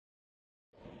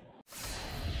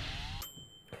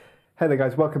Hey there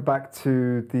guys, welcome back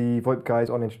to the VoIP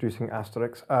Guys on Introducing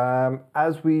Asterisk.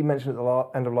 As we mentioned at the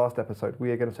end of last episode,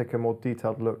 we are going to take a more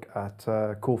detailed look at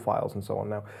call files and so on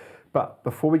now. But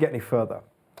before we get any further,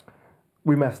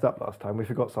 we messed up last time, we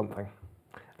forgot something.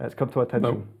 It's come to our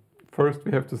attention. No. First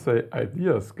we have to say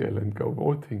idea scale and go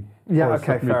voting. Yeah,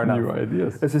 okay, fair enough. New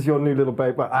ideas. This is your new little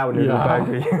baby, well, our new little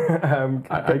baby.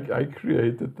 I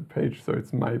created the page, so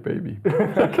it's my baby.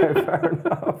 Okay, fair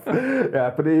enough.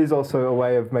 Yeah, but it is also a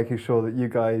way of making sure that you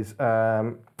guys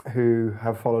who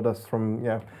have followed us from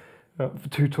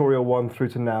tutorial 1 through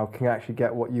to now can actually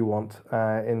get what you want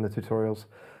in the tutorials.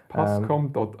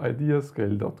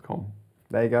 Pascom.ideascale.com.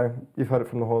 There you go. You've heard it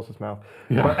from the horse's mouth.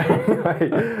 Yeah. But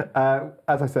anyway,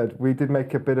 as I said, we did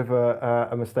make a bit of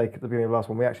a mistake at the beginning of the last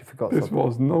one. We actually forgot something. This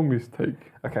was no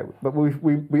mistake. Okay, but we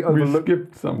overlooked. We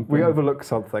skipped something. We overlooked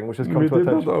something, which has come to our attention.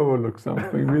 We did not overlook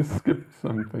something. We skipped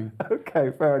something.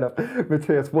 Okay, fair enough.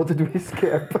 Matthias, what did we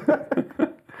skip?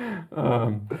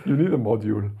 You need a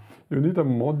module. You need a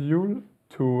module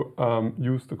to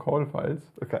use the call files.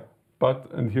 Okay.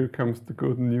 But, and here comes the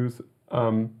good news,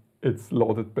 it's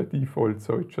loaded by default,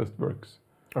 so it just works.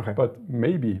 Okay. But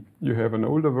maybe you have an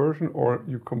older version or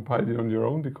you compiled it on your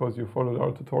own because you followed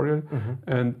our tutorial. Mm-hmm.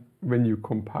 And when you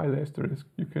compile Asterisk,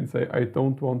 you can say, I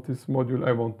don't want this module,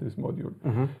 I want this module.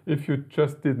 Mm-hmm. If you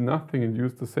just did nothing and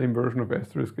used the same version of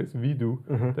Asterisk as we do,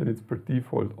 mm-hmm. then it's per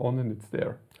default on and it's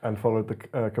there. And followed the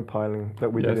compiling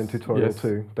that we did in tutorial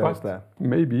 2. That's there.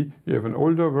 Maybe you have an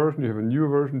older version, you have a newer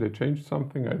version, they changed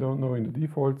something, I don't know, in the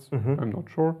defaults, mm-hmm. I'm not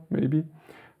sure, maybe.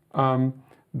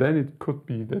 Then it could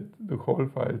be that the call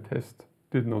file test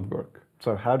did not work.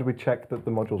 So how do we check that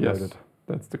the module's loaded?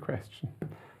 That's the question.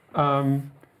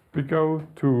 We go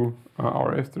to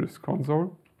our Asterisk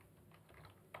console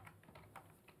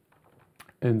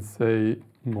and say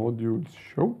modules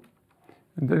show.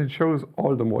 And then it shows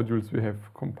all the modules we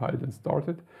have compiled and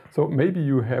started. So maybe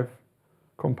you have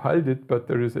compiled it, but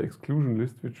there is an exclusion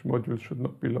list which modules should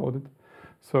not be loaded.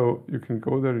 So you can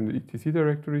go there in the etc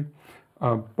directory,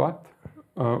 but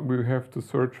we have to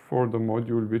search for the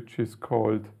module which is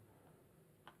called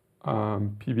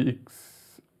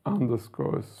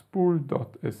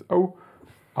pvx_spool.so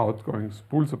outgoing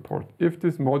spool support. If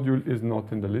this module is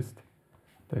not in the list,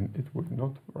 then it will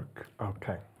not work.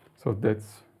 Okay. So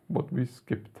that's what we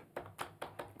skipped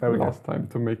last time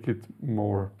to make it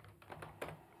more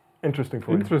interesting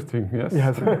for you. Interesting, yes.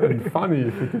 And funny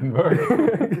if it didn't work.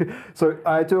 So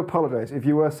I do apologize. If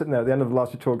you were sitting there at the end of the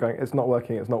last tutorial going, it's not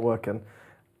working,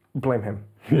 blame him.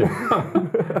 Yeah.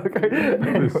 Okay.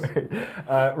 Anyway,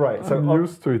 right. So I'm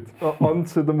used to it. On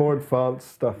to the more advanced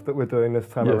stuff that we're doing this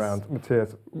time around.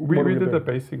 Matthias, we did a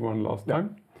basic one last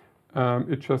time.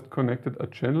 It just connected a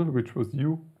channel, which was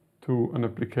you, to an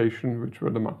application, which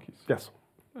were the monkeys. Yes.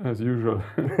 As usual.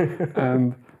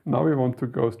 And now we want to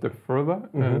go a step further,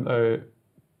 mm-hmm. and I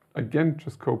again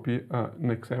just copy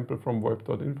an example from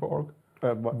VoIP.info.org.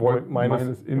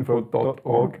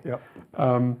 VoIP-info.org. Yep.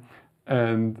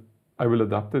 And I will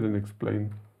adapt it and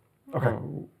explain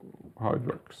how it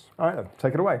works. All right, then.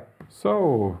 Take it away.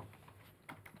 So,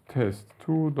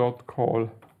 test2.call.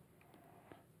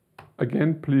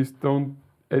 Again, please don't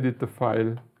edit the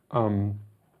file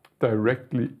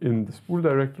directly in the spool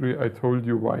directory. I told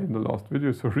you why in the last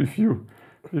video, so review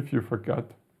if you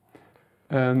forgot.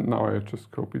 And now I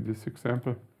just copy this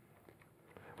example.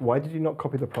 Why did you not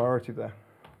copy the priority there?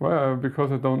 Well,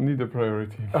 because I don't need a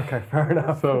priority. Okay, fair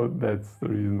enough. So that's the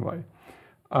reason why.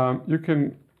 You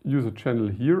can use a channel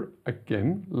here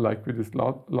again, like we did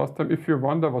last time. If you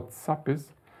wonder what SAP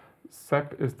is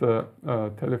the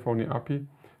telephony API.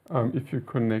 If you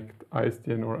connect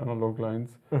ISDN or analog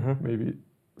lines, mm-hmm. maybe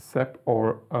SAP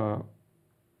or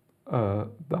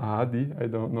Dahadi. I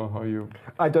don't know how you...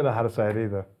 I don't know how to say it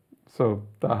either. So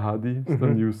Dahadi is mm-hmm.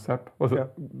 the new SAP.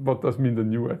 What does mean the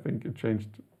new? I think it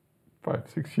changed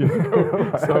 5-6 years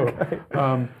ago. So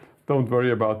don't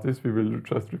worry about this. We will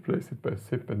just replace it by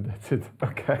SIP and that's it.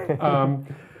 Okay.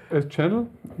 As channel,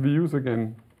 we use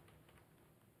again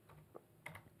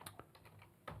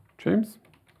James.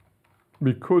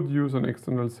 We could use an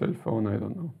external cell phone, I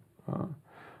don't know.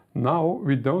 Now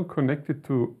we don't connect it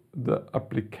to the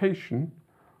application,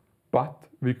 but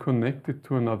we connect it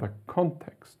to another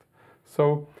context.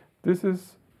 So this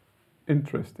is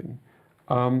interesting.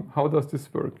 How does this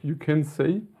work? You can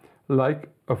say, like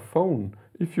a phone.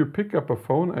 If you pick up a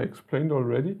phone, I explained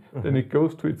already, mm-hmm. then it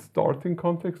goes to its starting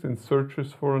context and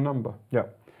searches for a number. Yeah.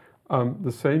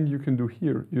 The same you can do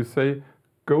here. You say,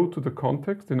 go to the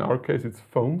context, in our case it's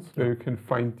phones, where you can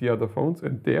find the other phones,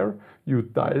 and there you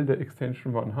dial the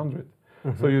extension 100.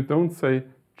 Mm-hmm. So you don't say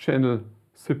channel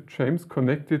SIP James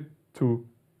connected to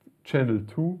channel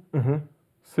 2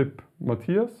 SIP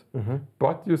Matthias,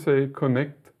 but you say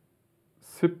connect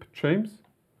SIP James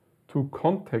to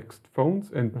context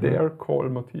phones and there call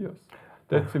Matthias.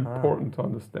 That's important to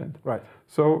understand. Right.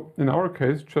 So in our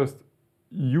case, just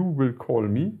you will call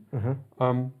me.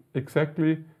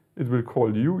 Exactly, it will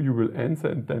call you, you will answer,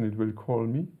 and then it will call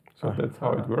me. So that's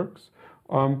how it works.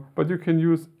 But you can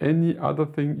use any other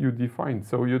thing you define.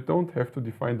 So you don't have to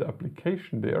define the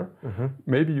application there.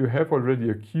 Maybe you have already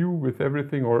a queue with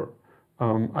everything, or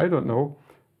I don't know,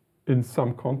 in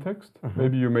some context.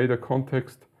 Maybe you made a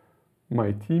context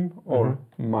my team or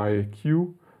my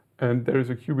queue, and there is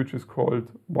a queue which is called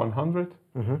 100,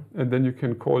 and then you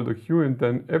can call the queue, and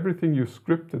then everything you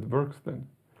scripted works then.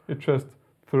 It just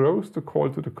throws the call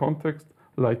to the context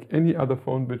like any other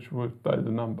phone which would dial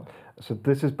the number. So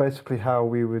this is basically how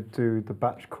we would do the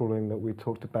batch calling that we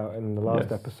talked about in the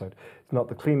last episode. It's not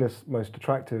the cleanest, most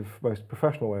attractive, most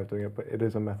professional way of doing it, but it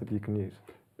is a method you can use.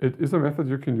 It is a method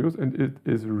you can use, and it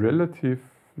is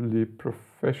relatively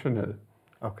professional.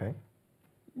 Okay.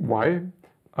 Why?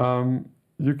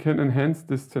 You can enhance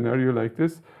this scenario like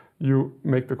this. You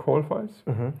make the call files,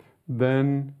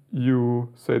 then you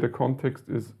say the context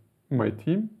is my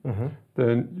team,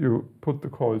 then you put the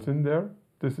calls in there.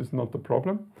 This is not the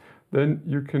problem. Then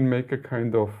you can make a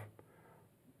kind of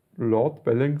load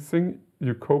balancing.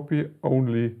 You copy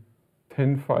only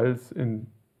 10 files in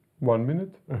 1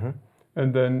 minute,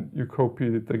 and then you copy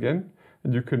it again,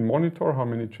 and you can monitor how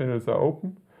many channels are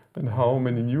open and how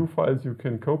many new files you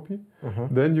can copy.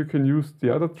 Then you can use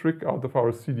the other trick out of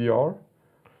our CDR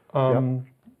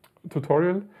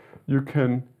tutorial. You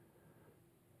can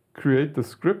create the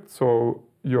script, so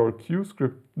your queue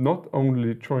script not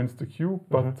only joins the queue,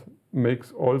 but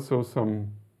makes also some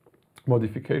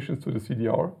modifications to the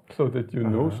CDR, so that you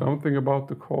know something about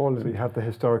the call. So you have the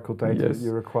historical data that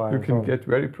you require. You can get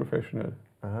very professional,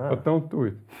 but don't do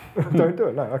it. Don't do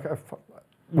it, no. Okay,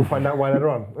 we'll find out why later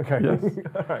on. Okay. Yes.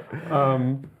 All right.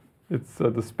 It's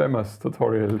the spammers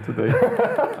tutorial today.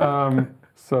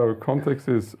 So context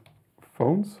is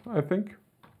phones, I think.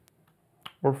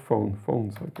 Or phones,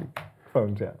 I think.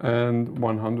 Phones, yeah. And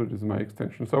 100 is my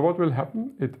extension. So what will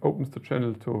happen? It opens the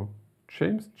channel to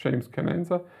James. James can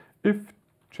answer. If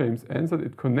James answered,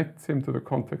 it connects him to the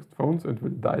context phones and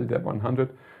will dial their 100,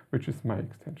 which is my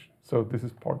extension. So this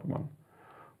is part 1.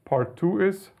 Part 2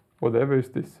 is, whatever is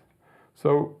this?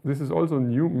 So this is also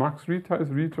new, max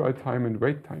retry time and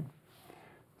wait time.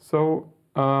 So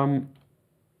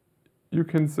you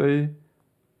can say,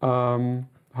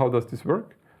 how does this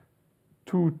work?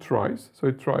 2 tries, so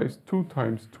it tries 2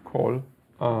 times to call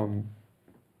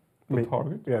the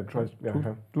target. Yeah, it tries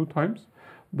two times.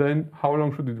 Then how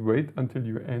long should it wait until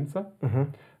you answer?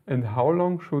 And how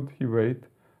long should he wait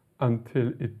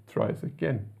until it tries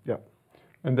again? Yeah.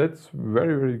 And that's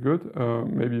very, very good.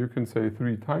 Maybe you can say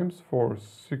 3 times for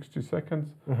 60 seconds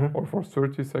or for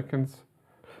 30 seconds.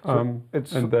 And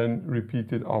then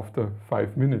repeat it after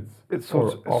 5 minutes. It's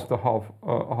after half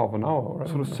an hour. Right?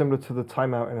 Sort of similar to the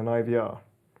timeout in an IVR,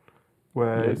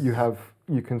 where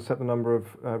you can set the number of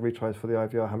retries for the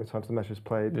IVR, how many times the message is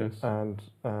played, and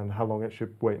how long it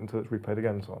should wait until it's replayed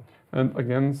again, and so on. And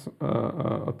again,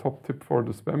 a top tip for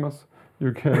the spammers: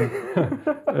 you can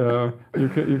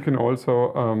you can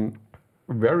also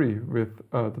vary with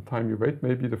the time you wait.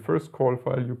 Maybe the first call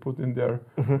file you put in there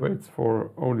waits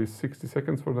for only 60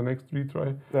 seconds for the next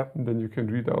retry, and then you can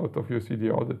read out of your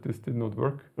CDR that this did not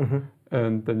work,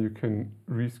 and then you can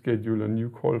reschedule a new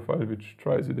call file which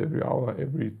tries it every hour,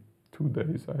 every 2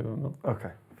 days. I don't know.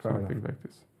 Okay, something like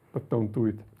this. But don't do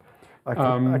it. I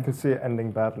can see it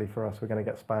ending badly for us. We're going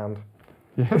to get spammed.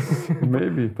 Yes,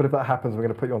 maybe. But if that happens, we're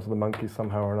going to put you onto the monkeys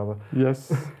somehow or another.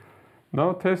 Yes.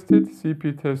 Now test it.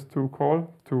 CP test2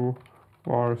 call to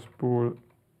var spool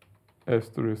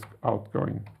asterisk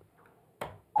outgoing.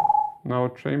 Now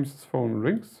James's phone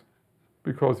rings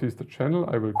because he's the channel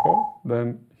I will call.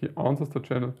 Then he answers the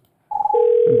channel,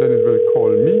 and then it will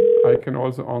call me. I can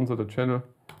also answer the channel,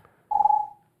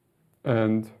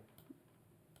 and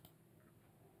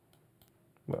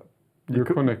you're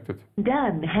connected.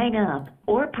 Done. Hang up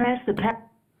or press the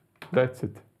That's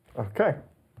it. Okay.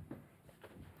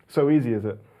 So easy is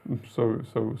it? So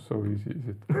easy is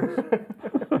it?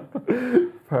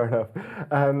 Fair enough.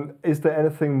 Is there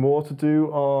anything more to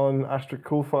do on Asterisk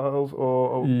Call Files?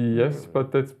 Or yes,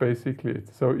 but that's basically it.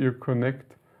 So you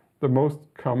connect. The most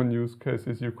common use case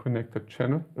is you connect a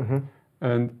channel,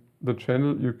 and the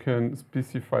channel you can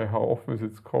specify how often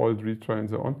it's called, retry, and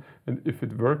so on. And if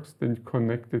it works, then you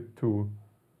connect it to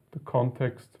the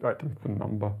context with the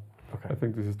number. Okay. I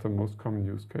think this is the most common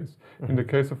use case. In the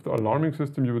case of the alarming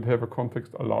system, you would have a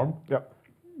context alarm.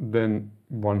 then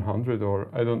 100 or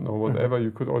I don't know, whatever.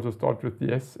 You could also start with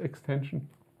the S extension,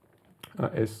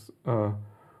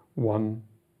 S1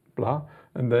 blah,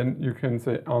 and then you can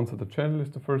say answer the channel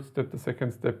is the first step. The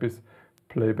second step is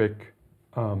playback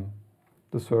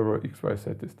the server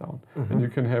XYZ is down. And you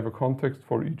can have a context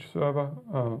for each server,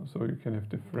 so you can have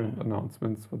different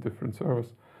announcements for different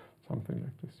servers, something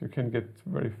like this. You can get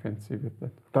very fancy with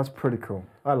that. That's pretty cool.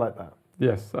 I like that.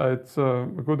 Yes, it's a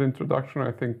good introduction,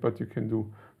 I think, but you can do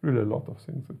really a lot of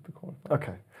things with the call file.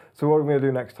 Okay, so what are we going to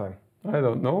do next time? I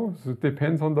don't know. So it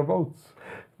depends on the votes.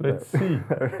 Let's see.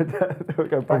 We'll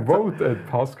go back Vote at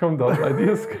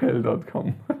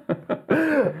passcom.ideascale.com.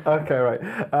 Okay, right.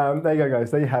 There you go,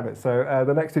 guys. There you have it. So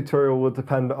the next tutorial will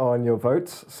depend on your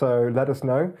votes. So let us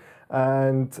know.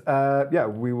 And yeah,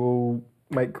 we will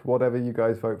make whatever you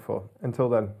guys vote for. Until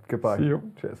then, goodbye. See you.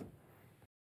 Cheers.